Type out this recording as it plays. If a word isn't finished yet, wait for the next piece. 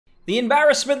The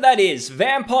embarrassment that is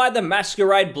Vampire the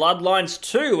Masquerade Bloodlines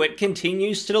 2, it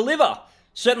continues to deliver.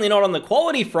 Certainly not on the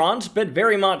quality front, but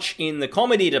very much in the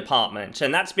comedy department,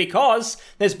 and that's because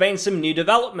there's been some new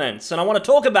developments, and I want to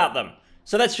talk about them.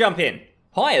 So let's jump in.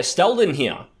 Hi, Estelden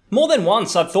here. More than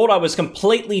once I've thought I was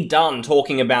completely done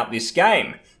talking about this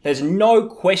game. There's no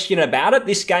question about it,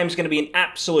 this game's going to be an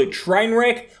absolute train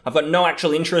wreck. I've got no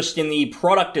actual interest in the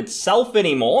product itself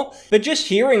anymore, but just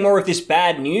hearing more of this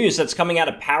bad news that's coming out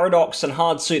of Paradox and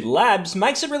Hardsuit Labs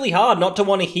makes it really hard not to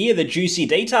want to hear the juicy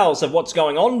details of what's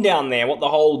going on down there, what the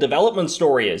whole development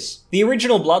story is. The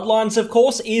original Bloodlines, of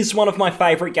course, is one of my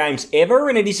favourite games ever,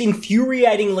 and it is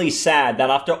infuriatingly sad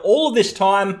that after all of this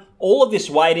time, all of this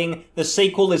waiting, the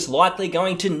sequel is likely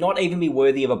going to not even be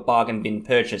worthy of a bargain bin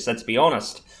purchase, let's be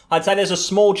honest. I'd say there's a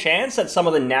small chance that some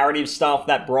of the narrative stuff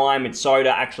that Brian Mitsoda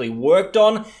actually worked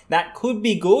on, that could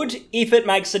be good if it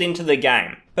makes it into the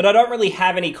game. But I don't really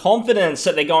have any confidence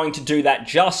that they're going to do that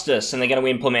justice and they're going to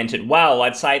implement it well.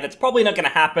 I'd say that's probably not going to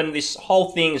happen. This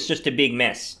whole thing is just a big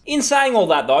mess. In saying all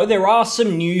that though, there are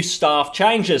some new staff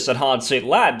changes at Hardsuit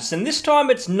Labs, and this time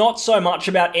it's not so much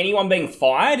about anyone being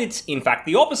fired, it's in fact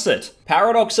the opposite.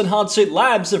 Paradox and Hardsuit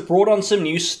Labs have brought on some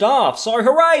new staff, so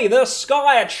hooray, the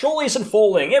sky, it surely isn't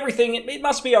falling, everything, it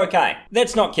must be okay.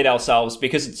 Let's not kid ourselves,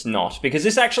 because it's not, because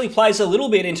this actually plays a little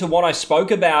bit into what I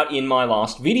spoke about in my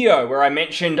last video, where I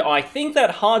mentioned I think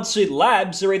that Hardsuit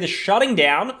Labs are either shutting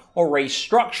down or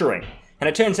restructuring. And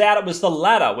it turns out it was the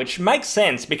latter, which makes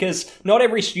sense because not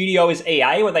every studio is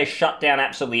EA where they shut down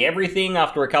absolutely everything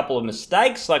after a couple of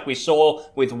mistakes like we saw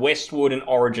with Westwood and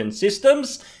Origin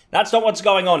Systems. That's not what's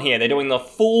going on here. They're doing the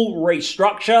full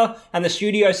restructure and the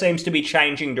studio seems to be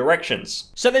changing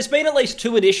directions. So there's been at least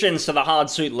 2 additions to the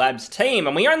Hardsuit Labs team,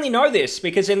 and we only know this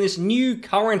because in this new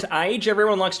current age,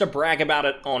 everyone likes to brag about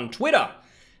it on Twitter.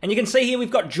 And you can see here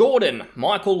we've got Jordan,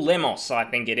 Michael Lemos, I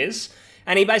think it is.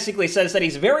 And he basically says that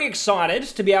he's very excited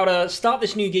to be able to start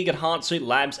this new gig at Hardsuit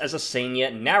Labs as a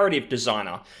senior narrative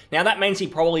designer. Now that means he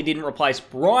probably didn't replace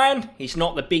Brian, he's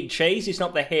not the big cheese, he's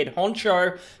not the head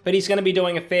honcho, but he's going to be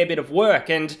doing a fair bit of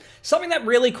work. And something that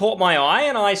really caught my eye,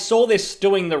 and I saw this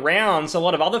doing the rounds, a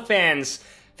lot of other fans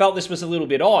felt this was a little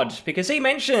bit odd, because he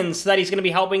mentions that he's going to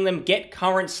be helping them get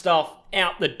current stuff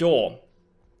out the door.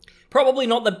 Probably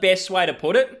not the best way to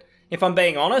put it, if I'm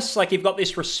being honest. Like, you've got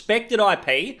this respected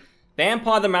IP,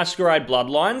 Vampire the Masquerade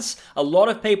Bloodlines. A lot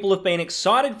of people have been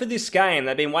excited for this game.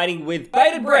 They've been waiting with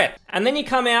bated breath. And then you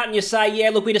come out and you say, yeah,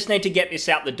 look, we just need to get this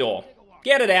out the door.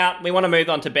 Get it out. We want to move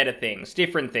on to better things,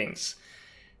 different things.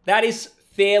 That is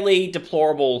fairly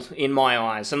deplorable in my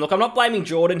eyes. And look, I'm not blaming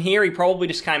Jordan here. He probably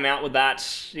just came out with that.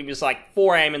 It was like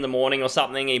 4 AM in the morning or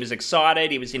something. He was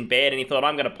excited. He was in bed and he thought,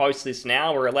 I'm going to post this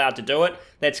now. We're allowed to do it.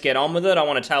 Let's get on with it. I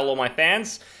want to tell all my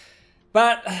fans.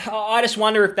 But I just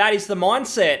wonder if that is the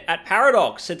mindset at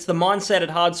Paradox. It's the mindset at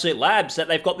Hardsuit Labs that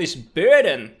they've got this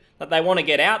burden that they want to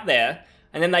get out there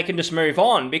and then they can just move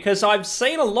on. Because I've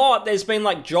seen a lot, there's been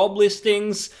like job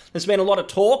listings, there's been a lot of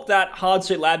talk that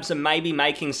Hardsuit Labs are maybe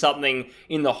making something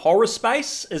in the horror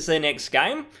space as their next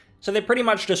game. So they're pretty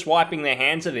much just wiping their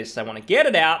hands of this. They want to get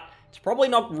it out, it's probably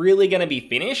not really going to be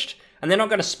finished, and they're not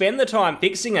going to spend the time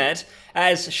fixing it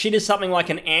as shit as something like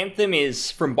an Anthem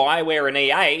is from BioWare and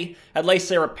EA. At least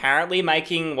they're apparently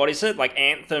making, what is it, like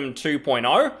Anthem 2.0?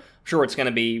 I'm sure it's going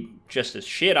to be just as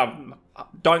shit. I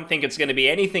don't think it's going to be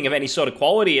anything of any sort of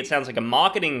quality. It sounds like a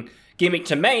marketing gimmick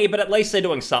to me, but at least they're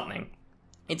doing something.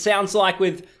 It sounds like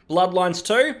with Bloodlines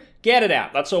 2, get it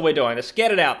out. That's all we're doing. Let's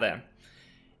get it out there.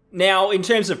 Now, in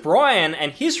terms of Brian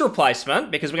and his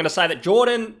replacement, because we're going to say that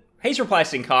Jordan, he's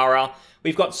replacing Cara,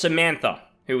 we've got Samantha,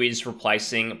 who is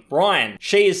replacing Brian.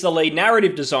 She is the lead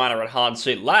narrative designer at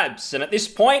Hardsuit Labs, and at this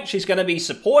point, she's going to be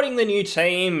supporting the new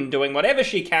team, doing whatever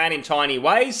she can in tiny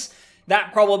ways.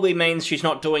 That probably means she's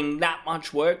not doing that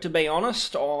much work, to be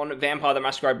honest, on Vampire the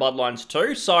Masquerade Bloodlines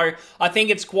 2, so I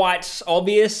think it's quite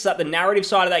obvious that the narrative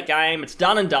side of that game, it's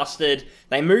done and dusted.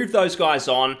 They moved those guys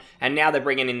on, and now they're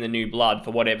bringing in the new blood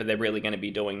for whatever they're really going to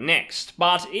be doing next.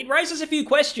 But it raises a few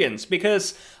questions,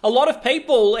 because a lot of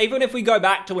people, even if we go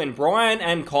back to when Brian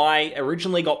and Kai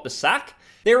originally got the sack,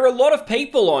 there were a lot of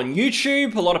people on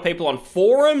YouTube, a lot of people on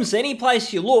forums, any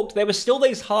place you looked, there were still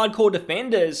these hardcore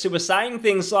defenders who were saying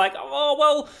things like, oh,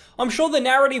 well, I'm sure the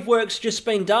narrative work's just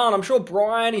been done. I'm sure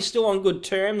Brian is still on good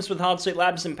terms with Hardsuit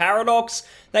Labs and Paradox.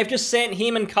 They've just sent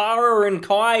him and Cara and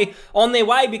Kai on their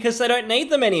way because they don't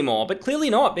need them anymore. But clearly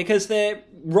not, because their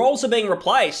roles are being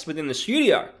replaced within the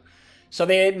studio. So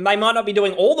they might not be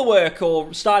doing all the work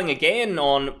or starting again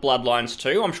on Bloodlines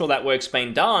 2. I'm sure that work's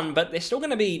been done, but they're still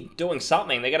going to be doing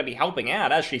something. They're going to be helping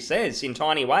out, as she says, in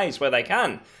tiny ways where they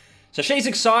can. So she's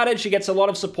excited, she gets a lot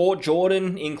of support,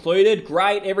 Jordan included.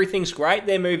 Great, everything's great,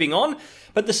 they're moving on.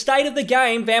 But the state of the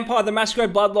game, Vampire the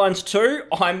Masquerade Bloodlines 2,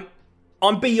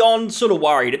 I'm beyond sort of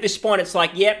worried. At this point, it's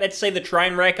like, yep, let's see the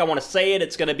train wreck, I want to see it,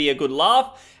 it's going to be a good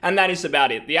laugh, and that is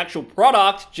about it. The actual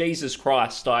product, Jesus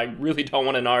Christ, I really don't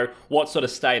want to know what sort of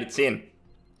state it's in.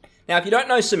 Now, if you don't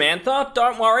know Samantha,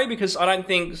 don't worry, because I don't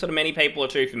think sort of many people are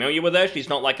too familiar with her. She's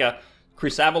not like a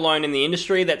Chris Avalone in the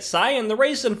industry, let's say, and the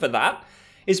reason for that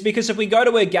is because if we go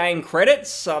to her game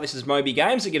credits, this is Moby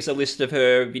Games, it gives a list of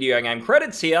her video game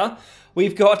credits here.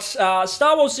 We've got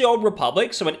Star Wars The Old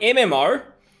Republic, so an MMO,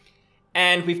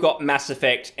 and we've got Mass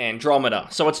Effect Andromeda.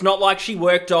 So it's not like she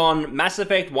worked on Mass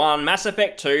Effect 1, Mass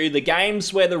Effect 2, the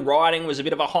games where the writing was a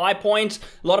bit of a high point.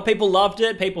 A lot of people loved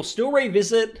it, people still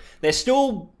revisit. They're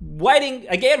still waiting,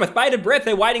 again with bated breath,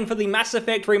 they're waiting for the Mass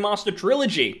Effect Remastered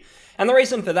Trilogy. And the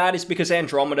reason for that is because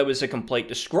Andromeda was a complete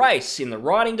disgrace in the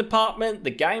writing department,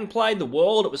 the gameplay, the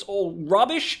world, it was all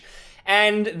rubbish.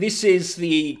 And this is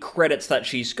the credits that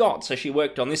she's got. So she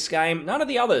worked on this game, none of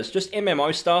the others, just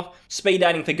MMO stuff. Speed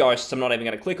dating for ghosts, I'm not even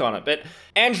going to click on it. But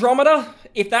Andromeda,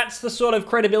 if that's the sort of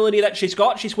credibility that she's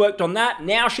got, she's worked on that.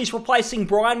 Now she's replacing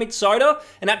Brian Mitsoda,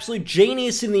 an absolute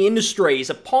genius in the industry. He's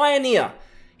a pioneer.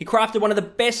 He crafted one of the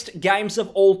best games of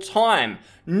all time.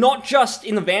 Not just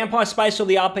in the vampire space or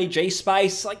the RPG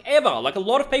space, like ever. Like a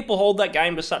lot of people hold that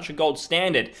game to such a gold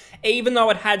standard, even though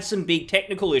it had some big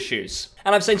technical issues.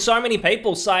 And I've seen so many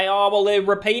people say, oh, well, they're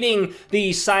repeating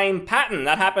the same pattern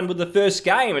that happened with the first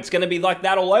game. It's going to be like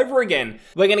that all over again.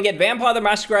 We're going to get Vampire the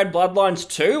Masquerade Bloodlines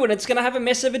 2, and it's going to have a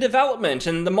mess of a development,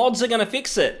 and the mods are going to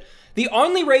fix it. The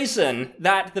only reason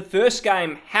that the first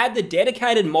game had the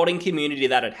dedicated modding community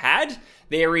that it had,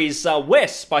 there is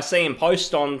Wesp. I see him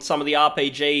post on some of the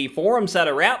RPG forums that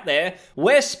are out there.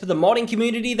 Wesp, the modding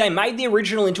community, they made the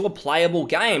original into a playable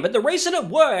game. But the reason it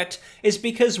worked is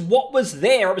because what was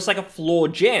there, it was like a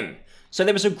flawed gem. So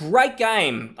there was a great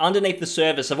game underneath the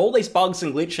surface of all these bugs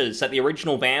and glitches that the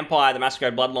original Vampire, the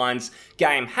Masquerade Bloodlines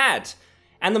game had.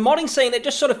 And the modding scene, it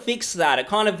just sort of fixed that. It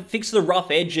kind of fixed the rough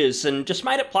edges and just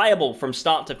made it playable from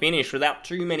start to finish without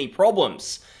too many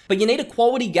problems. But you need a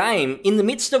quality game in the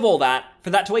midst of all that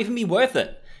for that to even be worth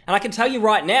it. And I can tell you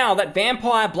right now that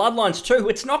Vampire Bloodlines 2,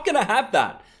 it's not going to have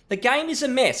that. The game is a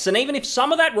mess, and even if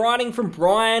some of that writing from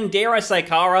Brian, dare I say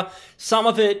Cara, some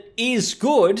of it is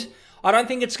good, I don't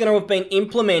think it's going to have been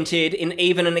implemented in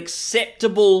even an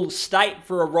acceptable state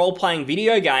for a role-playing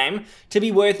video game to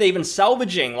be worth even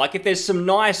salvaging. Like, if there's some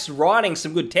nice writing,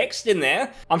 some good text in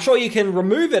there, I'm sure you can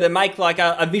remove it and make like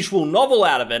a visual novel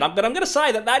out of it. But I'm going to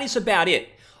say that that is about it.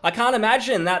 I can't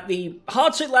imagine that the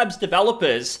Hardsuit Labs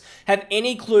developers have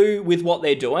any clue with what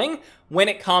they're doing when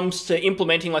it comes to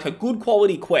implementing like a good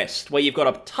quality quest where you've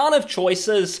got a ton of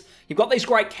choices, you've got these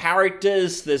great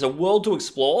characters, there's a world to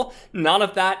explore. None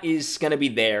of that is going to be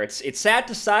there. It's sad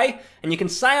to say, and you can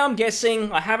say I'm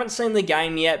guessing, I haven't seen the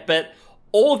game yet, but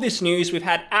all of this news, we've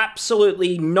had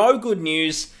absolutely no good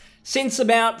news since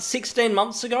about 16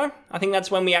 months ago. I think that's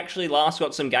when we actually last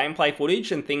got some gameplay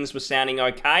footage and things were sounding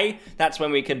okay. That's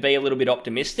when we could be a little bit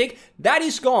optimistic. That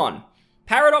is gone.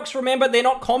 Paradox, remember, they're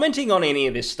not commenting on any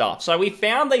of this stuff. So we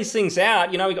found these things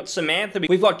out. You know, we've got Samantha,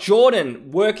 we've got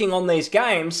Jordan working on these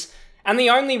games. And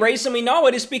the only reason we know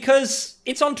it is because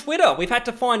it's on Twitter. We've had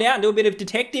to find out and do a bit of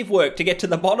detective work to get to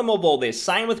the bottom of all this.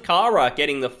 Same with Cara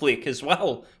getting the flick as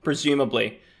well,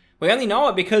 presumably. We only know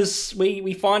it because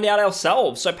we find out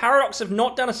ourselves. So Paradox have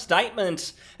not done a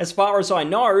statement, as far as I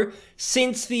know,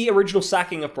 since the original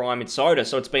sacking of Brian Mitsoda.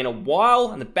 So it's been a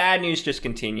while, and the bad news just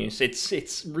continues.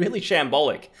 It's really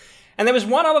shambolic. And there was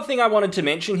one other thing I wanted to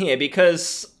mention here,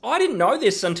 because I didn't know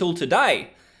this until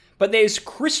today. But there's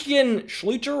Christian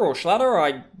Schluter or Schlatter.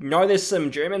 I know there's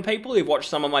some German people who've watched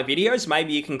some of my videos.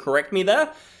 Maybe you can correct me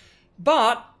there.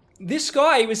 But this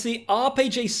guy was the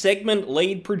RPG segment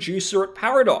lead producer at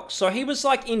Paradox. So he was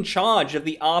like in charge of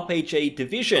the RPG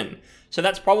division. So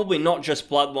that's probably not just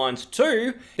Bloodlines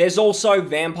 2. There's also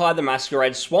Vampire the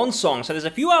Masquerade Swan Song. So there's a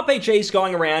few RPGs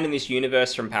going around in this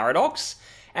universe from Paradox.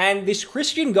 And this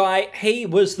Christian guy, he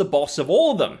was the boss of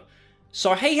all of them.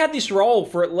 So he had this role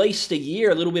for at least a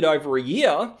year, a little bit over a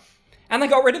year. And they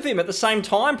got rid of him at the same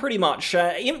time, pretty much.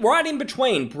 Right in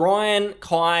between Brian,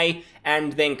 Kai,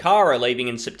 and then Cara leaving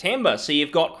in September. So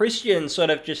you've got Christian sort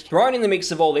of just thrown in the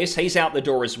mix of all this. He's out the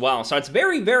door as well. So it's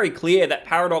very, very clear that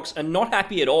Paradox are not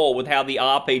happy at all with how the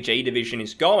RPG division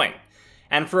is going.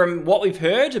 And from what we've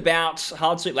heard about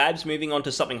Hardsuit Labs moving on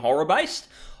to something horror-based,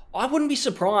 I wouldn't be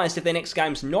surprised if their next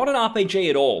game's not an RPG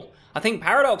at all. I think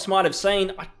Paradox might have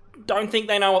seen, don't think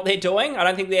they know what they're doing. I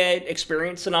don't think they're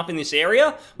experienced enough in this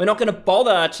area. We're not going to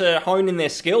bother to hone in their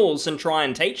skills and try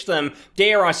and teach them.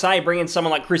 Dare I say, bring in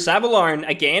someone like Chris Avallone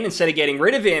again instead of getting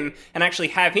rid of him and actually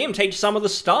have him teach some of the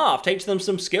staff, teach them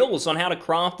some skills on how to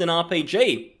craft an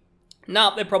RPG.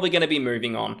 No, they're probably going to be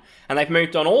moving on. And they've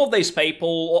moved on all of these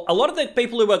people, a lot of the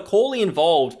people who were clearly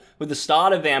involved with the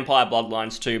start of Vampire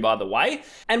Bloodlines 2, by the way.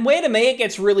 And where to me it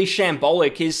gets really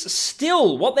shambolic is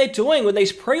still what they're doing with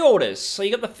these pre-orders. So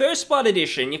you've got the First Blood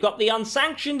edition, you've got the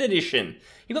Unsanctioned edition,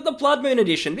 you've got the Blood Moon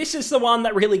edition. This is the one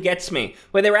that really gets me,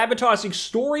 where they're advertising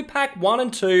Story Pack 1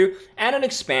 and 2 and an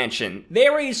expansion.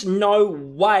 There is no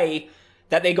way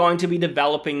that they're going to be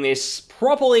developing this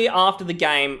properly after the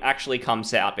game actually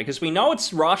comes out, because we know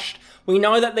it's rushed. We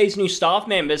know that these new staff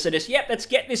members are just, yep, let's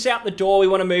get this out the door, we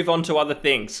want to move on to other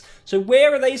things. So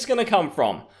where are these going to come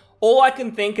from? All I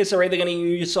can think is they're either going to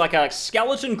use like a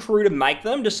skeleton crew to make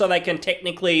them, just so they can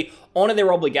technically honor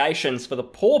their obligations for the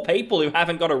poor people who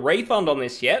haven't got a refund on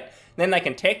this yet. Then they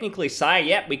can technically say,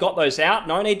 yep, we got those out,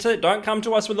 no need to, don't come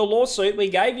to us with a lawsuit, we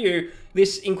gave you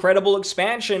this incredible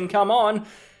expansion, come on.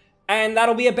 And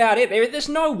that'll be about it. There's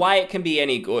no way it can be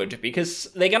any good, because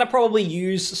they're going to probably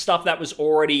use stuff that was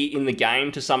already in the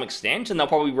game to some extent, and they'll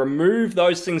probably remove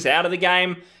those things out of the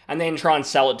game and then try and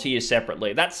sell it to you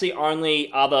separately. That's the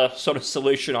only other sort of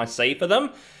solution I see for them.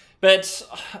 But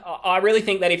I really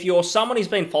think that if you're someone who's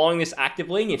been following this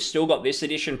actively and you've still got this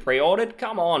edition pre-ordered,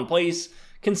 come on, please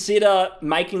consider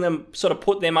making them sort of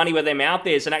put their money where their mouth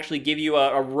is and actually give you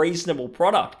a reasonable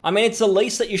product. I mean, it's the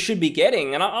least that you should be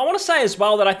getting. And I want to say as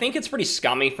well that I think it's pretty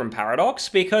scummy from Paradox,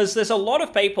 because there's a lot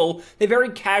of people, they're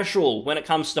very casual when it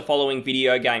comes to following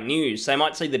video game news. They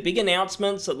might see the big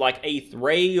announcements at like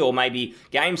E3 or maybe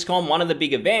Gamescom, one of the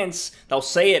big events. They'll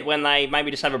see it when they maybe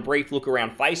just have a brief look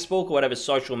around Facebook or whatever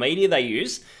social media they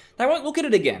use. They won't look at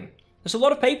it again. There's a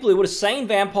lot of people who would have seen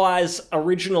Vampire's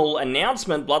original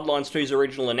announcement, Bloodlines 2's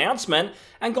original announcement,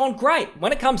 and gone, great,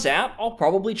 when it comes out, I'll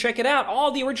probably check it out.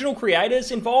 Oh, the original creators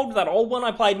involved with that old one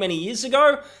I played many years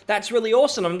ago, that's really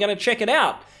awesome, I'm going to check it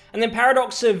out. And then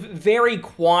Paradox have very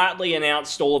quietly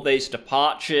announced all of these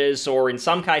departures, or in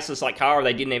some cases like Cara,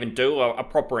 they didn't even do a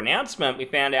proper announcement, we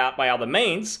found out by other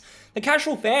means. The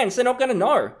casual fans, they're not going to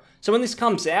know. So when this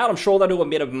comes out, I'm sure they'll do a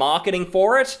bit of marketing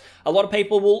for it. A lot of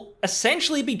people will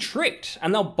essentially be tricked,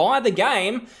 and they'll buy the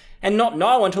game and not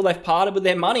know until they've parted with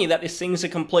their money that this thing's a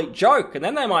complete joke. And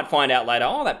then they might find out later,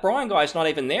 oh, that Brian guy's not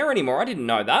even there anymore, I didn't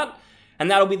know that. And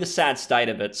that'll be the sad state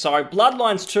of it. So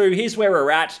Bloodlines 2, here's where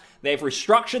we're at. They've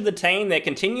restructured the team, they're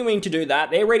continuing to do that,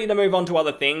 they're ready to move on to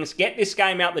other things, get this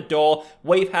game out the door.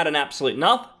 We've had an absolute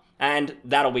enough. And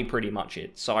that'll be pretty much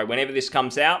it. So whenever this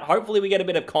comes out, hopefully we get a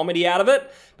bit of comedy out of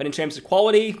it. But in terms of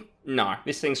quality, no.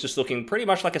 This thing's just looking pretty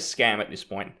much like a scam at this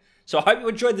point. So I hope you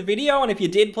enjoyed the video, and if you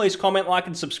did, please comment, like,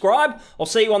 and subscribe. I'll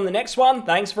see you on the next one.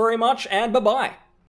 Thanks very much, and bye-bye.